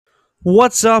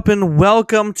What's up, and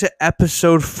welcome to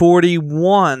episode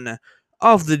 41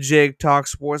 of the Jake Talk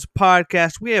Sports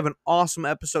Podcast. We have an awesome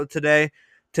episode today.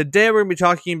 Today, we're going to be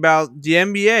talking about the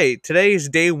NBA. Today is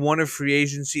day one of free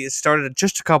agency. It started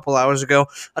just a couple hours ago.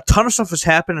 A ton of stuff has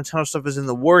happened. A ton of stuff is in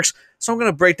the works. So I'm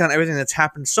going to break down everything that's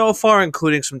happened so far,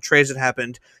 including some trades that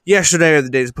happened yesterday or the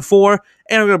days before.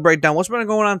 And we're going to break down what's been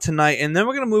going on tonight. And then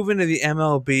we're going to move into the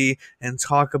MLB and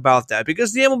talk about that.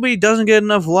 Because the MLB doesn't get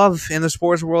enough love in the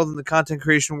sports world and the content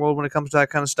creation world when it comes to that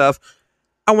kind of stuff.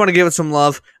 I want to give it some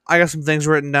love. I got some things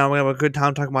written down. We're going to have a good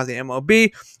time talking about the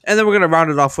MLB. And then we're going to round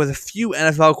it off with a few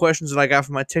NFL questions that I got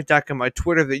from my TikTok and my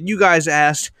Twitter that you guys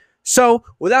asked. So,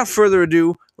 without further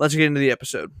ado, let's get into the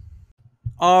episode.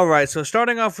 All right, so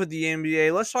starting off with the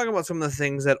NBA, let's talk about some of the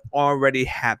things that already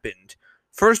happened.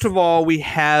 First of all, we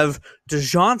have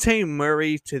DeJounte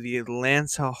Murray to the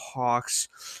Atlanta Hawks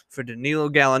for Danilo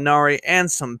Gallinari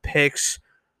and some picks.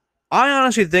 I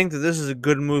honestly think that this is a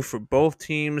good move for both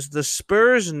teams. The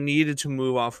Spurs needed to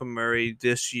move off of Murray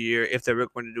this year if they were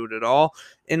going to do it at all,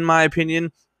 in my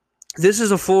opinion. This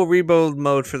is a full rebuild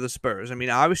mode for the Spurs. I mean,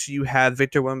 obviously you have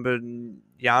Victor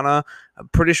Wembanyama. I'm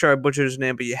pretty sure I butchered his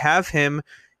name, but you have him.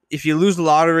 If you lose the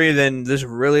lottery, then this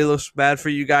really looks bad for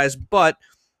you guys. But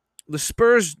the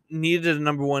Spurs needed a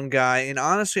number one guy, and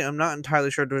honestly, I'm not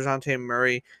entirely sure DeJounte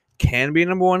Murray can be a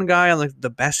number one guy on like the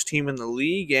best team in the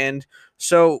league. And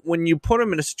so when you put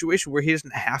him in a situation where he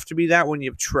doesn't have to be that, when you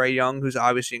have Trae Young, who's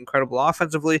obviously incredible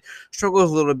offensively,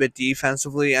 struggles a little bit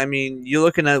defensively. I mean, you're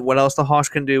looking at what else the Hawks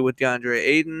can do with DeAndre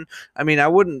Ayton. I mean, I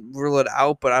wouldn't rule it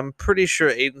out, but I'm pretty sure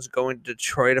Ayton's going to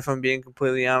Detroit, if I'm being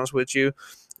completely honest with you.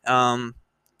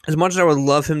 As much as I would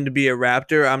love him to be a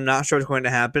Raptor, I'm not sure it's going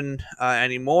to happen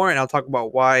anymore, and I'll talk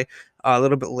about why a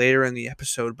little bit later in the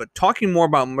episode. But talking more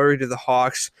about Murray to the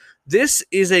Hawks, this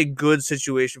is a good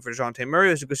situation for DeJounte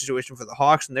Murray. It's a good situation for the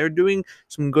Hawks, and they're doing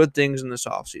some good things in this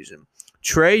offseason.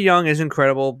 Trae Young is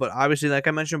incredible, but obviously, like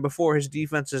I mentioned before, his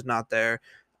defense is not there,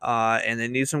 and they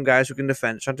need some guys who can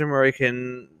defend. DeJounte Murray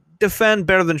can defend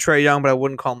better than Trae Young, but I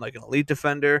wouldn't call him like an elite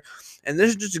defender. And this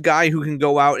is just a guy who can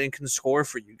go out and can score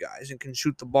for you guys and can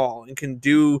shoot the ball and can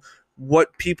do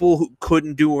what people who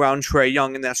couldn't do around Trae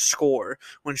Young, and that's score.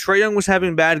 When Trae Young was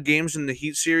having bad games in the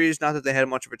Heat series, not that they had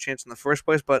much of a chance in the first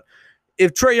place, but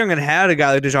if Trae Young had a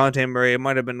guy like DeJounte Murray, it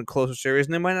might have been a closer series,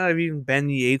 and they might not have even been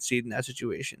the 8th seed in that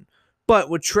situation. But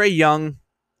with Trae Young,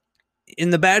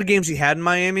 in the bad games he had in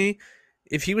Miami,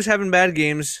 if he was having bad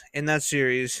games in that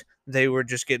series, they were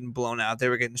just getting blown out. They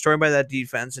were getting destroyed by that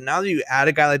defense. And now that you add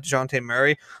a guy like DeJounte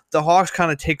Murray, the Hawks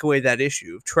kind of take away that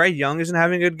issue. If Trae Young isn't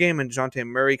having a good game and DeJounte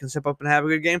Murray can step up and have a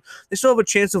good game, they still have a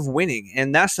chance of winning.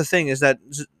 And that's the thing, is that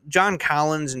John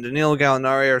Collins and Danilo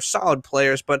Gallinari are solid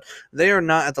players, but they are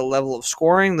not at the level of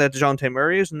scoring that DeJounte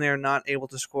Murray is, and they are not able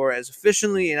to score as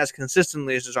efficiently and as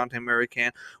consistently as DeJounte Murray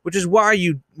can, which is why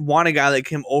you want a guy like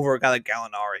him over a guy like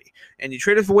Gallinari. And you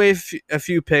traded away a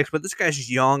few picks, but this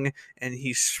guy's young, and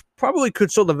he's probably could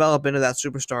still develop into that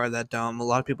superstar that a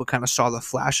lot of people kind of saw the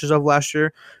flashes of last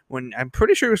year, when I'm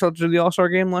pretty sure he was out to the All-Star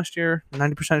game last year,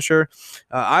 90% sure.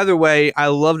 Either way, I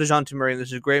love DeJounte Murray, and this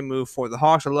is a great move for the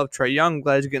Hawks. I love Trae Young. I'm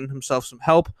glad he's getting himself some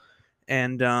help.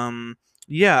 And,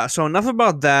 yeah, so enough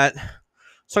about that.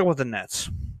 Let's talk about the Nets.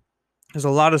 There's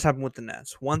a lot has happened with the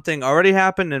Nets. One thing already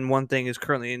happened, and one thing is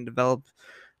currently in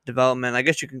development. I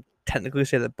guess you can technically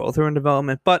say that both are in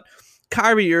development, but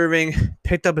Kyrie Irving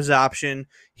picked up his option.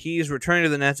 He's returning to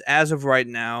the Nets as of right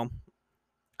now.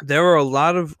 There are a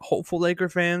lot of hopeful Laker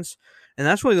fans, and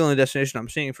that's really the only destination I'm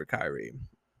seeing for Kyrie.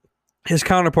 His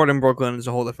counterpart in Brooklyn is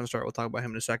a whole different story. We'll talk about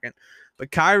him in a second.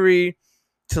 But Kyrie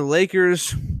to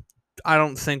Lakers, I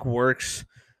don't think works.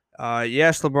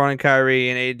 Yes, LeBron and Kyrie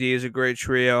and AD is a great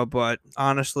trio, but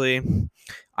honestly,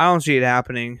 I don't see it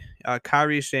happening.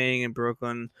 Kyrie staying in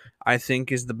Brooklyn, I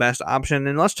think, is the best option.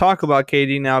 And let's talk about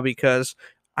KD now, because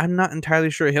I'm not entirely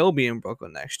sure he'll be in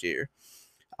Brooklyn next year.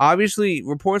 Obviously,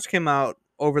 reports came out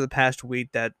over the past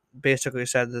week that basically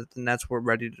said that the Nets were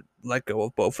ready to let go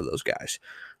of both of those guys.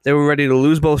 They were ready to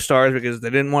lose both stars because they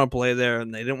didn't want to play there,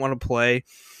 and they didn't want to play,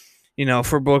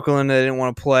 for Brooklyn. They didn't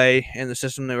want to play in the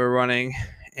system they were running,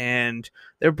 and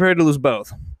they were prepared to lose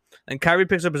both. And Kyrie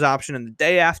picks up his option, and the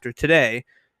day after today,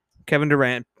 Kevin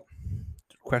Durant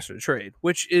requested a trade,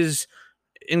 which is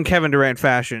in Kevin Durant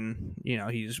fashion.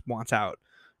 He just wants out.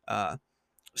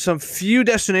 Some few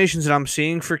destinations that I'm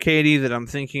seeing for KD that I'm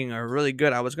thinking are really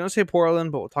good. I was going to say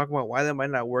Portland, but we'll talk about why that might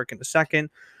not work in a second.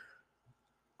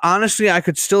 Honestly, I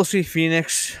could still see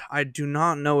Phoenix. I do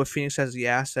not know if Phoenix has the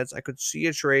assets. I could see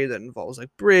a trade that involves like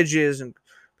Bridges,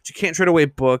 but you can't trade away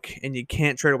Book, and you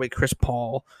can't trade away Chris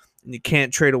Paul, and you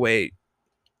can't trade away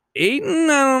Aiden,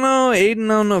 I don't know. Aiden,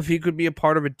 I don't know if he could be a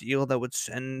part of a deal that would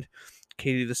send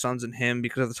Katie the Suns and him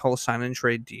because of this whole sign and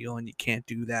trade deal, and you can't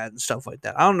do that and stuff like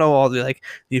that. I don't know all the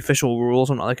official rules.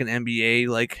 I'm not like an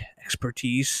NBA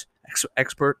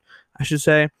expert, I should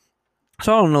say.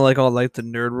 So I don't know all the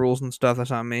nerd rules and stuff.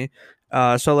 That's not me.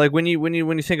 So when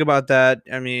you think about that,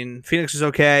 I mean Phoenix is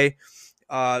okay.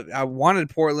 I wanted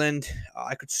Portland.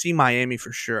 I could see Miami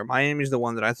for sure. Miami's the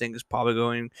one that I think is probably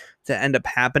going to end up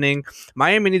happening.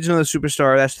 Miami needs another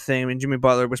superstar. That's the thing. I mean, Jimmy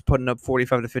Butler was putting up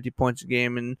 45 to 50 points a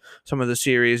game in some of the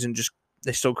series, and just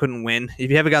they still couldn't win.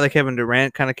 If you have a guy like Kevin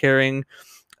Durant kind of carrying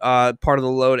part of the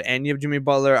load, and you have Jimmy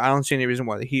Butler, I don't see any reason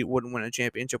why the Heat wouldn't win a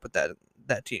championship with that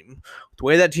team. The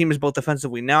way that team is built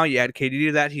defensively now, you add KD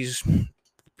to that. He's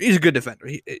a good defender,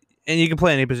 and he can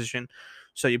play any position.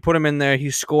 So you put him in there, he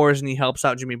scores, and he helps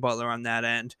out Jimmy Butler on that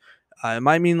end. It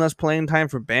might mean less playing time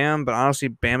for Bam, but honestly,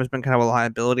 Bam has been kind of a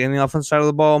liability on the offense side of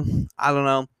the ball. I don't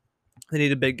know. They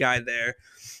need a big guy there.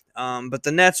 But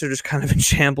the Nets are just kind of in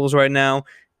shambles right now.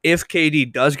 If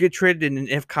KD does get traded and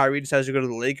if Kyrie decides to go to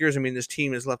the Lakers, I mean, this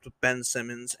team is left with Ben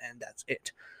Simmons, and that's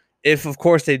it. If, of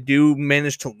course, they do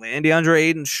manage to land DeAndre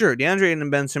Ayton, sure, DeAndre Ayton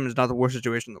and Ben Simmons is not the worst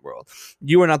situation in the world.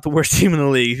 You are not the worst team in the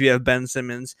league if you have Ben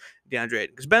Simmons, DeAndre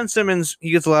Ayton. Because Ben Simmons,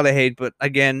 he gets a lot of hate, but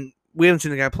again, we haven't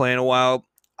seen the guy play in a while.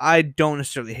 I don't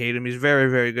necessarily hate him. He's very,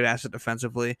 very good asset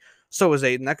defensively. So is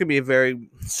Ayton. That could be a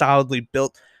very solidly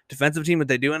built defensive team if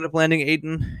they do end up landing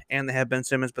Ayton and they have Ben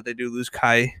Simmons, but they do lose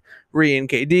Kyrie and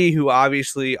KD, who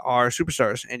obviously are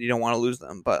superstars, and you don't want to lose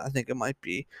them. But I think it might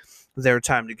be their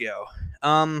time to go.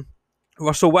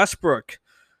 Russell Westbrook,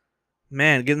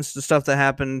 man, getting to the stuff that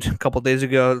happened a couple days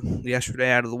ago,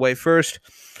 yesterday, out of the way first.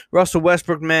 Russell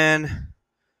Westbrook, man,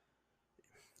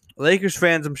 Lakers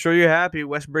fans, I'm sure you're happy.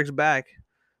 Westbrook's back.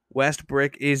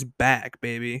 Westbrook is back,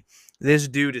 baby. This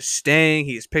dude is staying.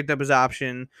 He has picked up his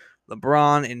option.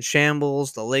 LeBron in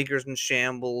shambles. The Lakers in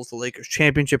shambles. The Lakers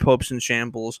championship hopes in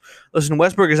shambles. Listen,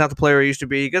 Westbrook is not the player he used to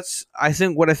be. He gets, I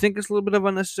think is a little bit of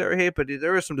unnecessary hate, but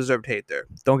there is some deserved hate there.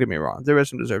 Don't get me wrong. There is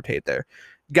some deserved hate there.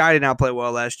 Guy did not play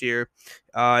well last year.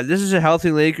 This is a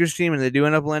healthy Lakers team, and they do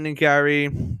end up landing Kyrie.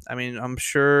 I mean, I'm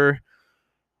sure.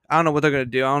 I don't know what they're going to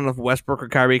do. I don't know if Westbrook or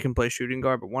Kyrie can play shooting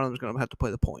guard, but one of them is going to have to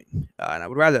play the point. And I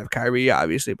would rather have Kyrie,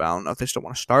 obviously, but I don't know if they still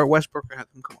want to start Westbrook or have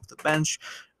him come off the bench.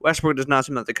 Westbrook does not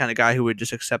seem like the kind of guy who would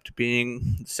just accept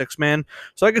being the sixth man.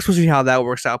 So I guess we'll see how that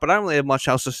works out. But I don't really have much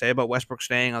else to say about Westbrook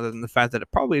staying other than the fact that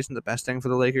it probably isn't the best thing for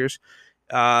the Lakers.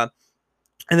 And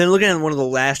then looking at one of the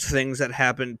last things that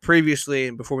happened previously,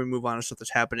 and before we move on to stuff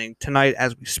that's happening tonight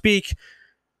as we speak,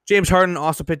 James Harden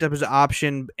also picked up his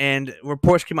option, and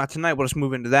reports came out tonight. We'll just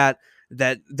move into that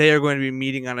they are going to be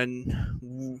meeting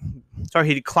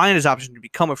he declined his option to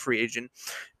become a free agent,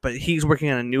 but he's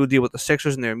working on a new deal with the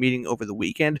Sixers, and they're meeting over the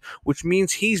weekend, which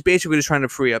means he's basically just trying to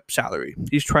free up salary.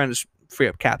 He's trying to free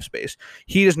up cap space.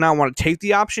 He does not want to take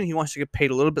the option. He wants to get paid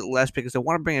a little bit less because they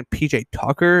want to bring in PJ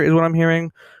Tucker, is what I'm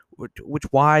hearing. Which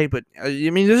why? But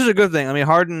I mean, this is a good thing. I mean,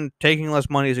 Harden taking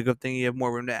less money is a good thing. You have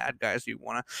more room to add guys you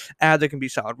want to add that can be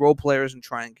solid role players and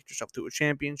try and get yourself to a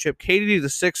championship. KD to the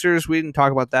Sixers. We didn't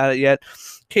talk about that yet.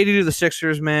 KD to the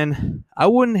Sixers, man. I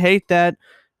wouldn't hate that.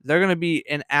 They're going to be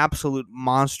an absolute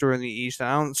monster in the East.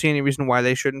 I don't see any reason why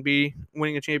they shouldn't be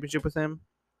winning a championship with him.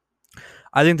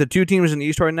 I think the two teams in the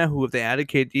East right now who, if they added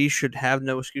KD, should have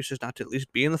no excuses not to at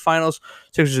least be in the finals.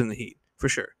 Sixers and the Heat, for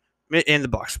sure. And the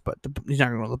Bucks, but he's not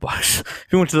going to go to the Bucks. If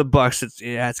he went to the Bucks,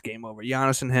 it's game over.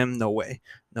 Giannis and him, no way.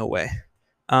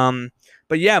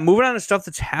 But yeah, moving on to stuff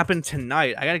that's happened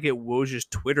tonight. I got to get Woj's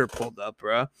Twitter pulled up,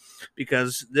 bro,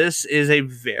 because this is a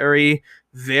very,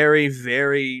 very,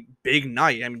 very big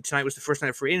night. I mean, tonight was the first night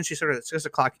of free agency. Started at 6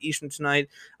 o'clock Eastern tonight.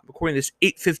 I'm recording this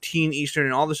 8:15 Eastern,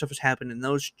 and all this stuff has happened in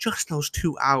those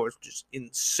 2 hours, which is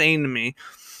insane to me.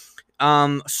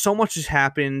 So much has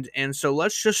happened, and so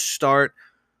let's just start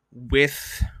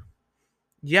with,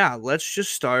 we are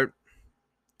talking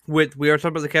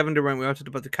about the Kevin Durant, we are talking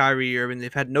about the Kyrie Irving.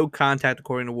 They've had no contact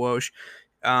according to Woj.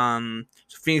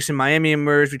 So Phoenix and Miami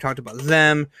emerged. We talked about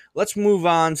them. Let's move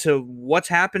on to what's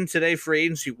happened today free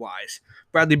agency wise.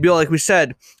 Bradley Beal, like we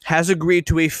said, has agreed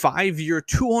to a 5-year,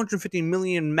 $250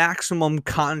 million maximum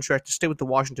contract to stay with the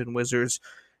Washington Wizards.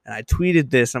 And I tweeted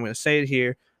this, and I'm going to say it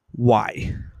here.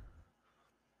 Why?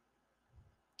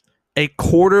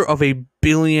 $250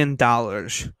 million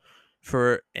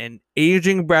for an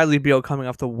aging Bradley Beal coming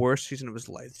off the worst season of his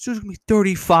life. This dude's going to be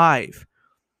 35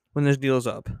 when this deal's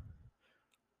up.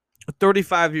 A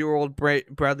 35-year-old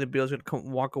Bradley Beal is going to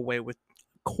walk away with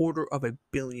 $250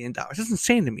 million. That's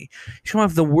insane to me. He's coming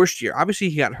off the worst year. Obviously,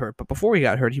 he got hurt, but before he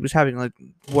got hurt, he was having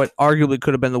what arguably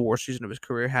could have been the worst season of his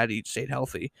career had he stayed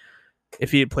healthy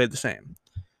if he had played the same.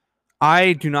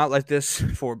 I do not like this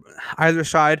for either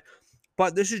side,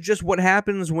 but this is just what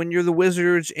happens when you're the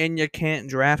Wizards and you can't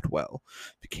draft well.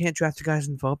 If you can't draft the guys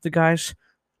and develop the guys,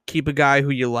 keep a guy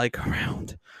who you like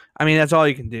around. I mean, that's all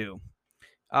you can do.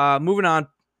 Moving on,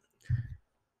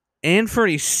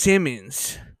 Anthony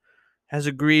Simmons has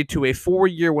agreed to a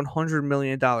 4-year, $100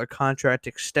 million contract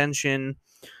extension.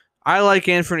 I like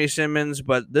Anthony Simmons,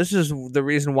 but this is the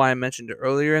reason why I mentioned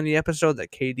earlier in the episode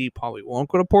that KD probably won't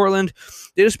go to Portland.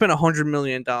 They just spent $100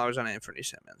 million on Anthony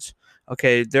Simmons.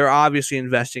 Okay, they're obviously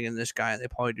investing in this guy, and they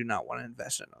probably do not want to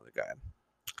invest in another guy.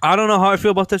 I don't know how I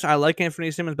feel about this. I like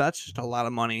Anthony Simmons, but that's just a lot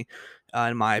of money,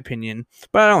 in my opinion.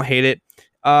 But I don't hate it.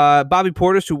 Bobby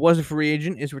Portis, who was a free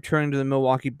agent, is returning to the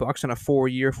Milwaukee Bucks on a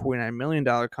 4-year, $49 million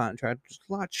contract, which is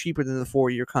a lot cheaper than the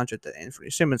 4-year contract that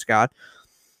Anthony Simmons got.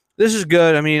 This is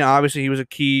good. I mean, obviously, he was a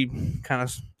key kind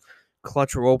of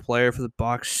clutch role player for the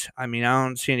Bucks. I mean, I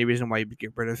don't see any reason why you'd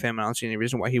get rid of him. I don't see any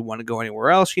reason why he want to go anywhere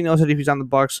else. He knows that if he's on the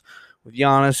Bucks with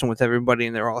Giannis and with everybody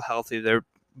and they're all healthy, they're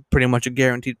pretty much a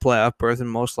guaranteed playoff berth and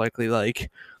most likely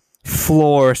like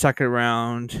floor second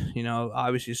round,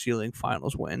 obviously ceiling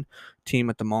finals win team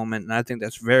at the moment. And I think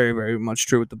that's very, very much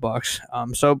true with the Bucks.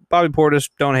 So Bobby Portis,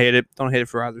 don't hate it. Don't hate it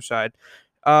for either side.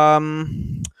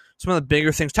 Some of the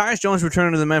bigger things. Tyus Jones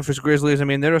returning to the Memphis Grizzlies. I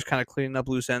mean, they're just kind of cleaning up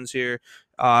loose ends here.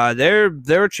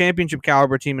 They're a championship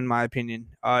caliber team in my opinion.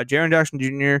 Jaren Jackson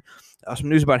Jr. Some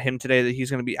news about him today that he's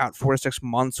going to be out 4 to 6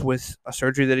 months with a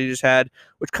surgery that he just had,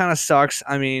 which kind of sucks.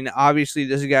 I mean, obviously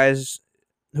this is a guy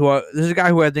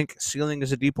who I think ceiling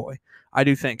is a depoy. I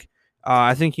do think.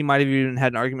 I think he might have even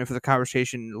had an argument for the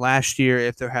conversation last year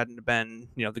if there hadn't been,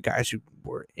 the guys who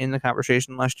were in the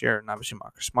conversation last year, and obviously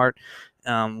Marcus Smart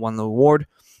won the award.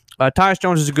 Tyus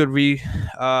Jones is a good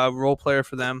role player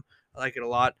for them. I like it a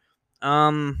lot.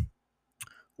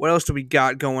 What else do we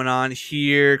got going on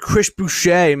here? Chris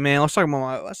Boucher, man. Let's talk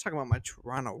about my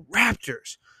Toronto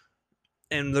Raptors.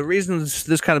 And the reasons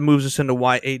this kind of moves us into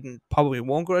why Aiden probably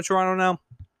won't go to Toronto now,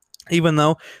 even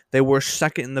though they were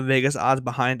second in the Vegas odds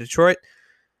behind Detroit.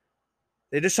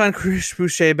 They just signed Chris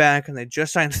Boucher back, and they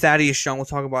just signed Thaddeus Young. We'll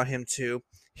talk about him too.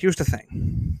 Here's the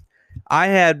thing. I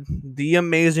had the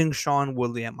amazing Sean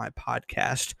Woodley at my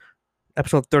podcast,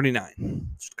 episode 39,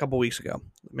 just a couple weeks ago,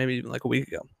 maybe even like a week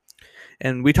ago.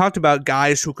 And we talked about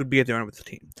guys who could be at the end with the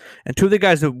team. And two of the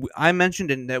guys that I mentioned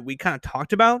and that we kind of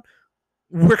talked about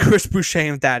were Chris Boucher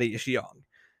and Thaddeus Young.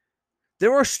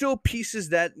 There are still pieces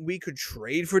that we could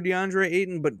trade for DeAndre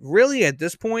Ayton, but really at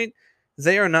this point,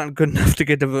 they are not good enough to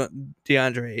get to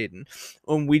DeAndre Ayton.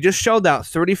 We just shelled out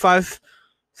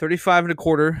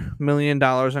 $35.25 million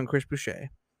on Chris Boucher.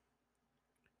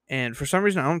 And for some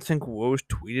reason, I don't think Woj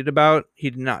tweeted about. He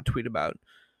did not tweet about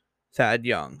Thad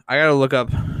Young. I gotta look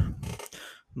up.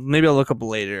 Maybe I'll look up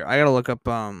later. I gotta look up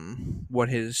what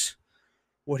his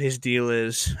deal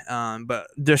is. But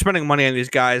they're spending money on these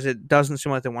guys. It doesn't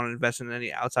seem like they want to invest in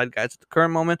any outside guys at the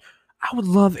current moment. I would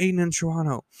love Ayton in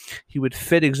Toronto. He would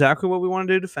fit exactly what we want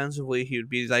to do defensively. He would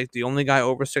be like the only guy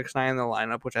over 6'9" in the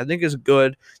lineup, which I think is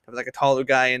good. Have like a taller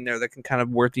guy in there that can kind of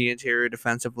work the interior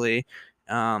defensively.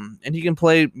 And he can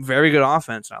play very good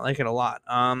offense. I like it a lot.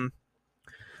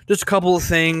 Just a couple of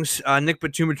things. Nick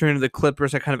Batum returned to the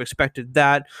Clippers. I kind of expected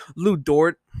that. Lou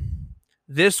Dort.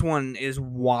 This one is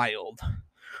wild.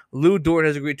 Lou Dort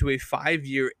has agreed to a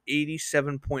 5-year,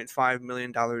 $87.5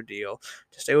 million deal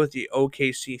to stay with the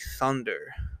OKC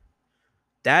Thunder.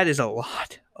 That is a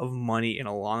lot of money in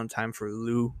a long time for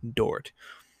Lou Dort.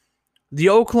 The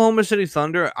Oklahoma City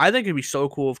Thunder, I think it'd be so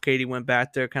cool if KD went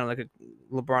back there, kind of like a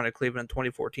LeBron at Cleveland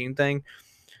 2014 thing.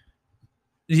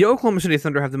 The Oklahoma City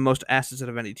Thunder have the most assets out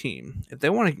of any team. If they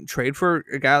want to trade for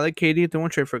a guy like KD, if they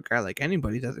want to trade for a guy like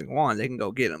anybody that they want, they can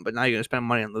go get him. But now you're going to spend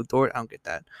money on Lou Dort? I don't get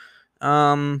that.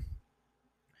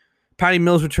 Patty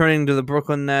Mills returning to the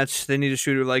Brooklyn Nets. They need a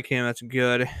shooter like him. That's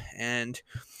good. And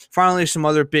finally, some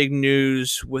other big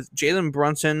news with Jalen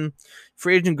Brunson.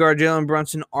 Free agent guard Jalen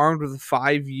Brunson, armed with a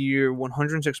 5-year,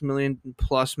 $106 million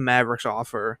plus Mavericks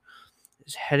offer,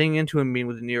 is heading into a meeting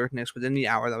with the New York Knicks within the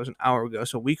hour. That was an hour ago.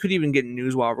 So we could even get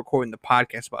news while recording the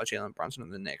podcast about Jalen Brunson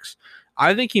and the Knicks.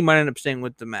 I think he might end up staying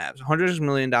with the Mavs. $106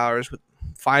 million with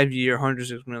 5-year,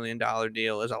 $106 million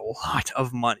deal is a lot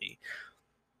of money.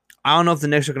 I don't know if the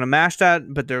Knicks are going to match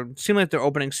that, but they seem like they're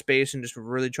opening space and just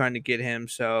really trying to get him.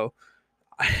 So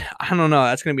I don't know.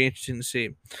 That's going to be interesting to see.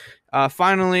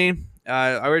 Finally,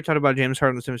 I already talked about James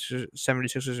Harden. The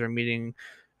 76ers are meeting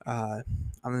uh,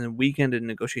 on the weekend to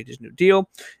negotiate his new deal.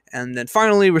 And then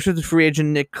finally, restricted free agent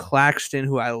Nick Claxton,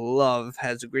 who I love,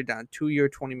 has agreed on a 2-year,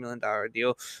 $20 million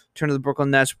deal. Turn to the Brooklyn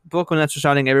Nets. Brooklyn Nets are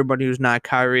signing everybody who's not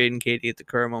Kyrie and KD at the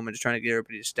current moment, just trying to get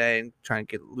everybody to stay and trying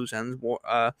to get loose ends more,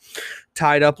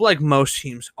 tied up like most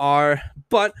teams are.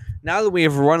 But now that we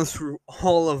have run through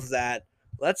all of that,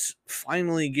 let's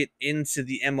finally get into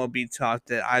the MLB talk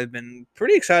that I've been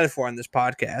pretty excited for on this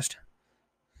podcast.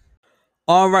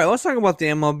 All right, let's talk about the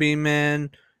MLB, man.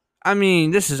 I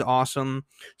mean, this is awesome.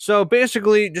 So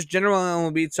basically, just general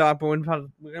MLB talk. We're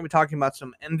going to be talking about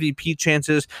some MVP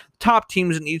chances, top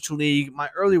teams in each league, my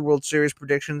early World Series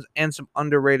predictions, and some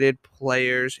underrated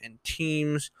players and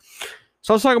teams.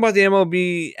 So let's talk about the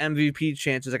MLB MVP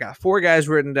chances. I got 4 guys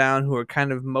written down who are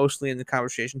kind of mostly in the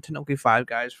conversation. Technically 5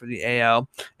 guys for the AL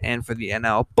and for the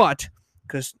NL, but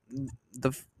because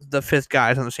the 5th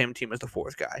guy is on the same team as the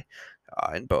 4th guy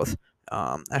in both.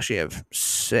 Actually, I have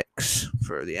 6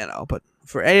 for the NL, but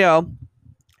for AL,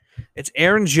 it's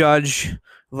Aaron Judge,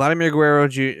 Vladimir Guerrero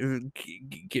Jr.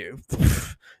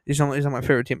 He's on my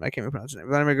favorite team. I can't even pronounce his name.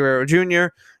 Vladimir Guerrero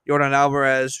Jr., Yordan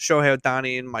Alvarez, Shohei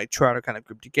Ohtani, and Mike Trout are kind of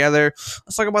grouped together.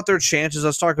 Let's talk about their chances.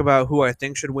 Let's talk about who I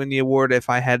think should win the award if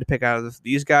I had to pick out of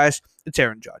these guys. It's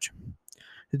Aaron Judge.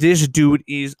 This dude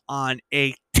is on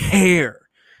a tear.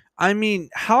 I mean,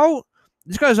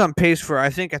 this guy's on pace for, I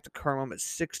think, at the current moment,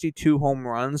 62 home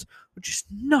runs, which is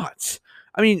nuts.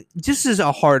 I mean, this is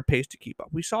a hard pace to keep up.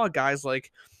 We saw guys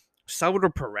like Salvador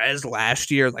Perez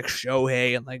last year, like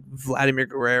Shohei and like Vladimir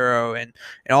Guerrero, and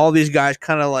all these guys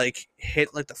kind of like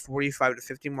hit like the 45 to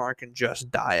 50 mark and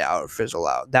just die out or fizzle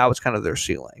out. That was kind of their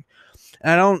ceiling.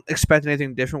 And I don't expect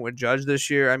anything different with Judge this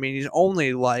year. I mean, he's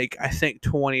only like, I think,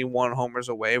 21 homers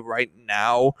away right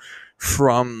now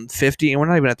from 50, and we're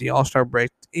not even at the All-Star break.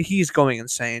 He's going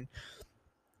insane.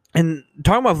 And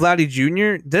talking about Vladdy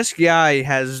Jr., this guy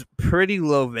has pretty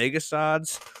low Vegas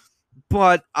odds,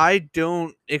 but I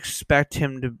don't expect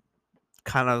him to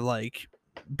kind of like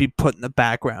be put in the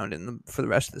background for the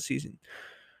rest of the season.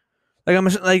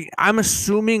 I'm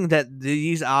assuming that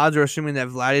these odds are assuming that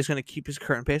Vladdy is going to keep his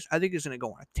current pace. I think he's going to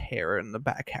go on a tear in the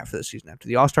back half of the season after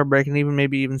the All-Star break, and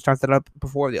maybe start that up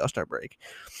before the All-Star break.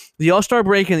 The All-Star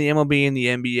break in the MLB and the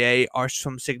NBA are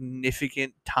some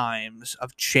significant times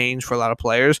of change for a lot of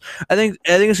players. I think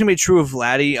it's going to be true of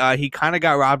Vladdy. He kind of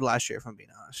got robbed last year, if I'm being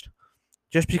honest.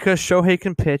 Just because Shohei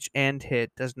can pitch and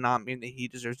hit does not mean that he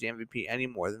deserves the MVP any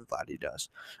more than Vladdy does.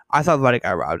 I thought Vladdy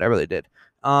got robbed. I really did.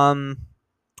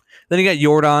 Then you got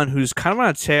Yordan, who's kind of on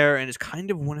a tear and is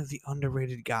kind of one of the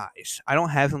underrated guys. I don't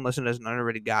have him listed as an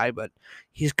underrated guy, but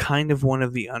he's kind of one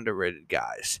of the underrated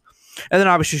guys. And then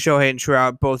obviously Shohei and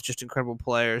Trout, both just incredible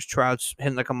players. Trout's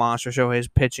hitting like a monster. Shohei's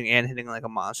pitching and hitting like a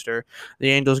monster. The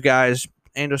Angels guys,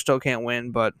 Angels still can't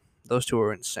win, but those two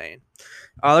are insane.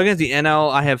 Looking at the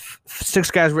NL, I have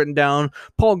 6 guys written down.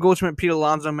 Paul Goldschmidt, Pete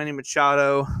Alonso, Manny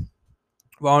Machado,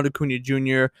 Ronald Acuna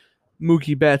Jr.,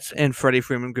 Mookie Betts, and Freddie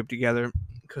Freeman grouped together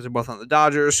because they're both on the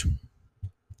Dodgers.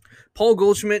 Paul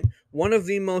Goldschmidt, one of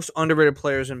the most underrated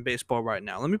players in baseball right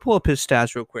now. Let me pull up his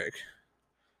stats real quick.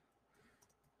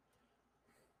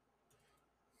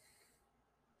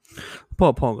 Pull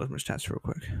up Paul Goldschmidt's stats real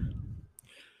quick.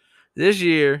 This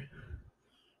year,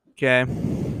 okay,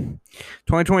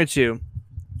 2022,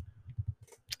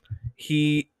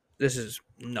 this is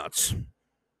nuts.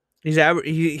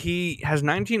 He has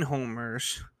 19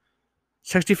 homers,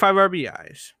 65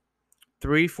 RBIs,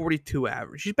 342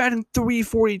 average. He's batting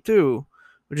 342,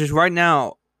 which is right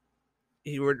now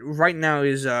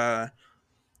is on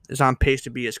pace to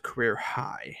be his career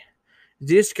high.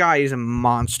 This guy is a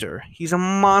monster. He's a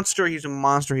monster. He's a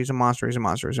monster. He's a monster. He's a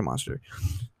monster. He's a monster.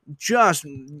 Just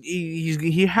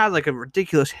he had like a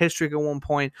ridiculous hit streak at one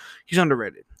point. He's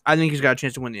underrated. I think he's got a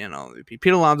chance to win the NL MVP.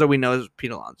 Pete Alonso, we know is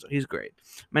Pete Alonso. He's great.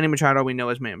 Manny Machado, we know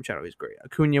is Manny Machado. He's great.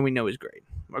 Acuna, we know he's great.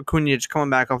 Acuna just coming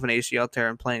back off an ACL tear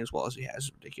and playing as well as he has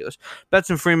is ridiculous.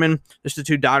 Betts and Freeman, just the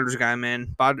 2 Dodgers guy,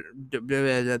 man. They're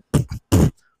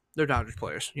Dodgers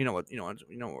players. You know what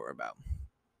we're about.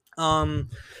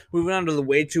 Moving on to the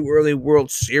way too early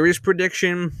World Series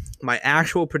prediction. My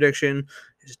actual prediction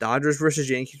is Dodgers versus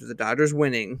Yankees with the Dodgers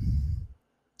winning.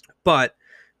 But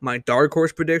my dark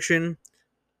horse prediction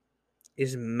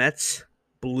is Mets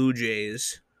Blue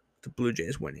Jays. The Blue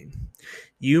Jays winning.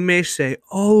 You may say,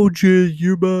 "Oh, Jay,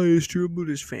 you're biased. You're a Blue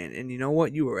Jays fan," and you know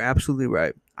what? You are absolutely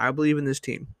right. I believe in this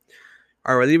team.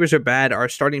 Our relievers are bad. Our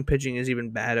starting pitching is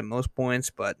even bad at most points,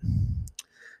 but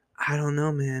I don't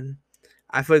know, man.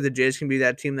 I feel like the Jays can be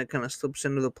that team that kind of slips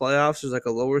into the playoffs as like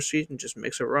a lower seed and just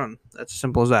makes a run. That's as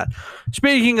simple as that.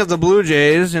 Speaking of the Blue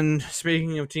Jays and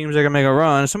speaking of teams that can make a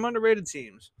run, some underrated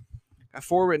teams. Got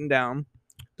 4 written down.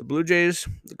 the Blue Jays,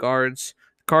 the Guards,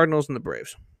 the Cardinals, and the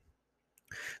Braves.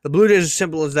 The Blue Jays, as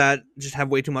simple as that, just have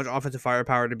way too much offensive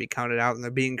firepower to be counted out, and they're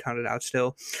being counted out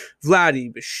still.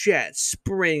 Vladdy, Bichette,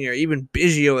 Springer, even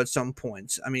Biggio at some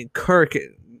points. I mean, Kirk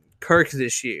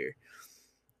this year.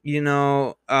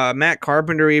 Matt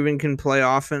Carpenter even can play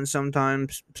offense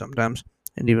sometimes,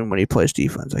 and even when he plays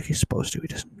defense like he's supposed to, he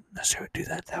doesn't necessarily do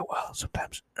that well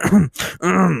sometimes.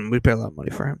 We pay a lot of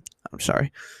money for him. I'm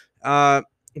sorry.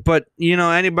 But,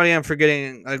 anybody I'm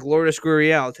forgetting, like Lourdes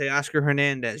Gurriel, Teoscar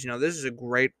Hernandez, this is a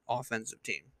great offensive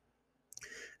team.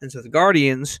 And so the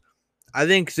Guardians, I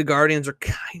think the Guardians are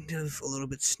kind of a little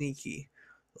bit sneaky.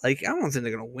 Like, I don't think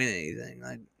they're going to win anything.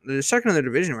 Like, they're second in their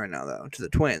division right now, though, to the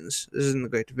Twins. This isn't a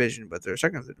great division, but they're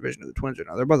second in the division to the Twins right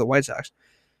now. They're above the White Sox.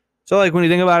 So, like, when you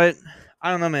think about it, I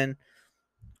don't know, man.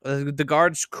 The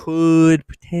Guards could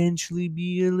potentially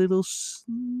be a little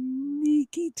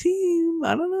sneaky team.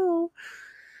 I don't know.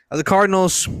 The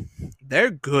Cardinals,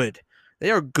 they're good. They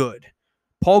are good.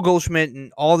 Paul Goldschmidt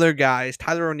and all their guys,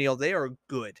 Tyler O'Neill, they are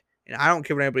good. And I don't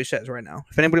care what anybody says right now.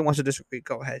 If anybody wants to disagree,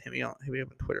 go ahead. Hit me up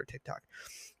on Twitter or TikTok.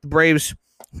 The Braves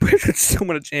could still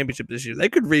win a championship this year. They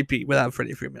could repeat without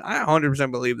Freddie Freeman. I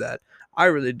 100% believe that. I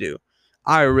really do.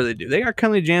 They got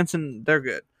Kenley Jansen. They're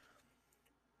good.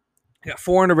 They got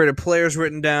 4 underrated players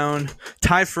written down.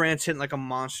 Ty France hitting like a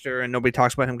monster, and nobody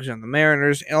talks about him because he's on the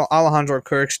Mariners. Alejandro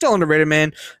Kirk, still underrated,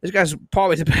 man. This guy's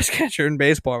probably the best catcher in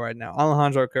baseball right now.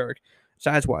 Alejandro Kirk,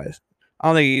 stats-wise. I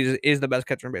don't think he is the best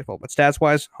catcher in baseball, but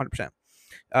stats-wise, 100%.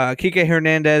 Kike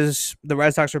Hernandez, the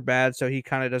Red Sox are bad, so he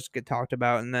kind of does get talked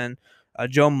about. And then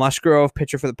Joe Musgrove,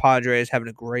 pitcher for the Padres, having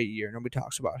a great year. Nobody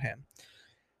talks about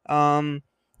him.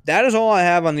 That is all I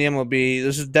have on the MLB.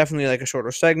 This is definitely like a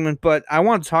shorter segment, but I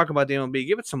want to talk about the MLB.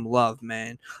 Give it some love,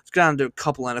 man. Let's get on to a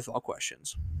couple NFL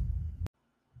questions.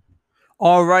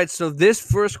 All right, so this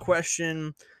first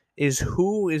question is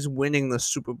who is winning the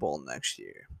Super Bowl next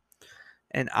year?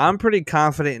 And I'm pretty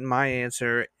confident in my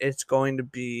answer. It's going to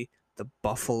be the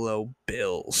Buffalo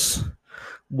Bills.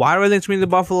 Why do I think it's going to be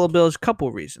the Buffalo Bills?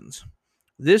 Couple reasons.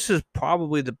 This is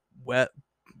probably the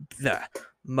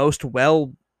most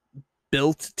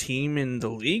well-built team in the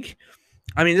league.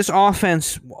 I mean, this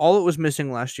offense, all it was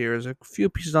missing last year is a few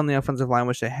pieces on the offensive line,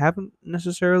 which they haven't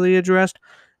necessarily addressed.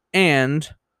 And,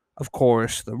 of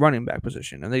course, the running back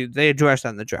position. And they addressed that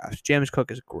in the draft. James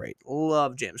Cook is great.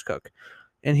 Love James Cook.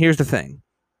 And here's the thing.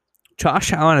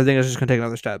 Josh Allen, I think, is just going to take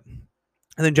another step.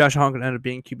 I think Josh Allen could end up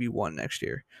being QB1 next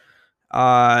year.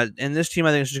 And this team,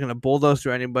 I think, is just going to bulldoze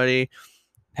through anybody.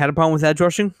 Had a problem with edge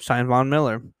rushing? Sign Von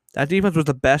Miller. That defense was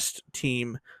the best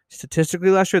team statistically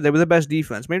last year. They were the best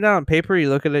defense. Maybe not on paper. You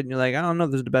look at it and you're like, I don't know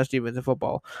if this is the best defense in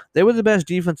football. They were the best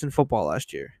defense in football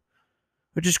last year,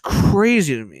 which is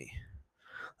crazy to me.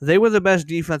 They were the best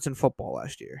defense in football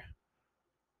last year.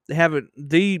 They have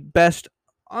the best,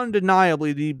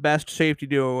 undeniably the best safety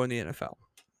duo in the NFL.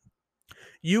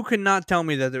 You cannot tell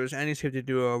me that there is any safety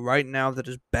duo right now that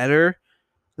is better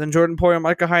than Jordan Poyer and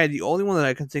Micah Hyde. The only one that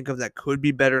I can think of that could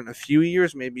be better in a few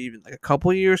years, maybe even like a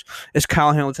couple of years, is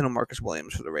Kyle Hamilton and Marcus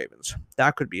Williams for the Ravens.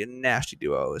 That could be a nasty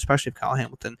duo, especially if Kyle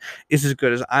Hamilton is as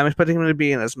good as I'm expecting him to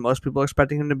be and as most people are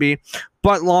expecting him to be.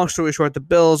 But long story short, the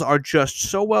Bills are just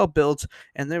so well built,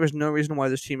 and there is no reason why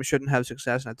this team shouldn't have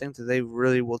success. And I think that they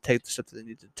really will take the steps that they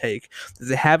need to take that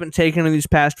they haven't taken in these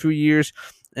past few years.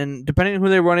 And depending on who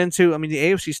they run into, I mean, the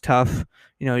AFC's tough.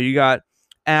 You got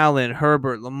Allen,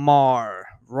 Herbert, Lamar.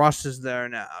 Russ is there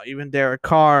now. Even Derek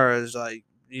Carr is like,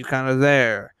 he's kind of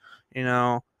there.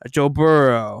 Joe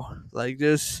Burrow. Like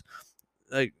this,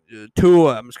 like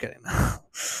Tua. I'm just kidding.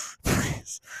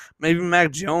 Maybe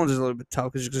Mac Jones is a little bit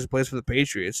tough because he just plays for the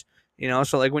Patriots.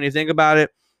 So like when you think about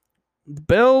it, the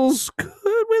Bills could win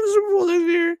the Super Bowl this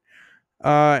year.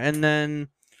 And then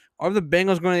are the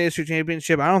Bengals going to the AFC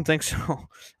Championship? I don't think so.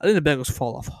 I think the Bengals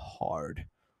fall off hard.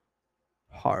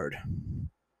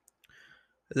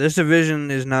 This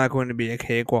division is not going to be a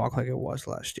cakewalk like it was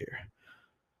last year.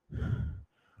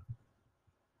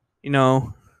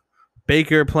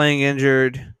 Baker playing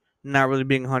injured, not really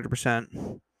being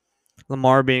 100%.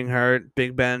 Lamar being hurt,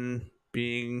 Big Ben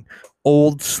being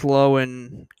old, slow,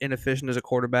 and inefficient as a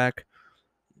quarterback.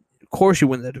 Of course you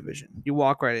win that division. You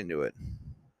walk right into it.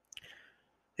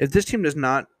 If this team does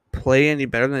not play any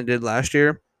better than they did last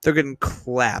year, they're getting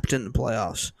clapped in the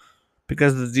playoffs.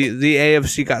 Because the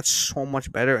AFC got so much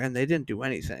better and they didn't do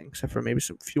anything except for maybe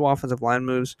some few offensive line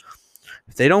moves.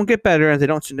 If they don't get better and they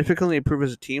don't significantly improve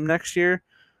as a team next year,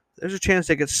 there's a chance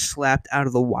they get slapped out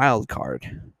of the wild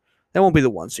card. They won't be the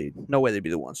 1 seed. No way they'd be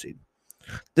the 1 seed.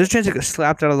 There's a chance they get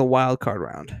slapped out of the wild card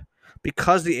round.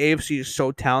 because the AFC is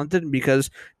so talented. Because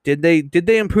did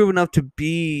they improve enough to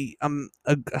be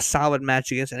a solid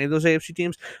match against any of those AFC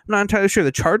teams? I'm not entirely sure.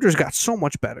 The Chargers got so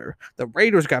much better. The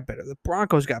Raiders got better. The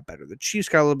Broncos got better. The Chiefs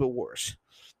got a little bit worse.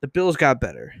 The Bills got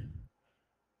better.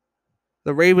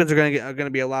 The Ravens are gonna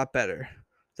be a lot better.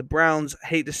 The Browns, I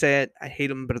hate to say it, I hate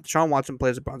them, but if Deshaun Watson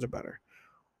plays, the Browns are better.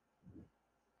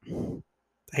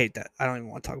 I hate that. I don't even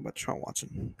want to talk about Deshaun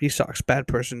Watson. He sucks. Bad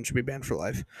person. Should be banned for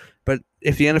life. But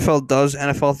if the NFL does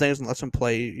NFL things and lets him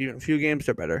play even a few games,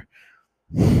 they're better.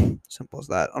 Simple as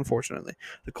that, unfortunately.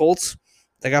 The Colts,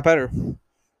 they got better.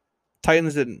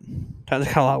 Titans didn't.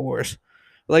 Titans got a lot worse.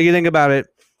 But like you think about it,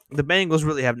 the Bengals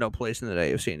really have no place in the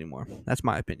AFC anymore. That's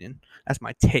my opinion. That's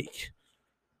my take.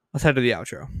 Let's head to the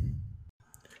outro.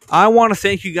 I want to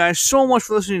thank you guys so much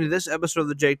for listening to this episode of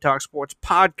the Jake Talk Sports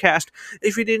Podcast.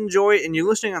 If you did enjoy it and you're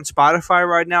listening on Spotify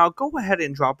right now, go ahead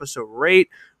and drop us a rate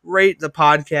the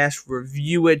podcast,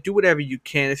 review it, do whatever you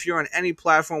can. If you're on any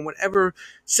platform, whatever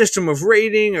system of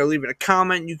rating or leaving a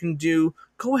comment you can do,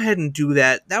 go ahead and do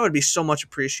that. That would be so much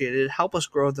appreciated. Help us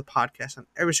grow the podcast on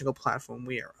every single platform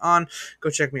we are on. Go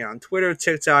check me out on Twitter,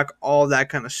 TikTok, all that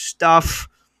kind of stuff.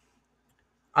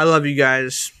 I love you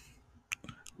guys.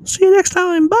 See you next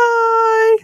time. Bye.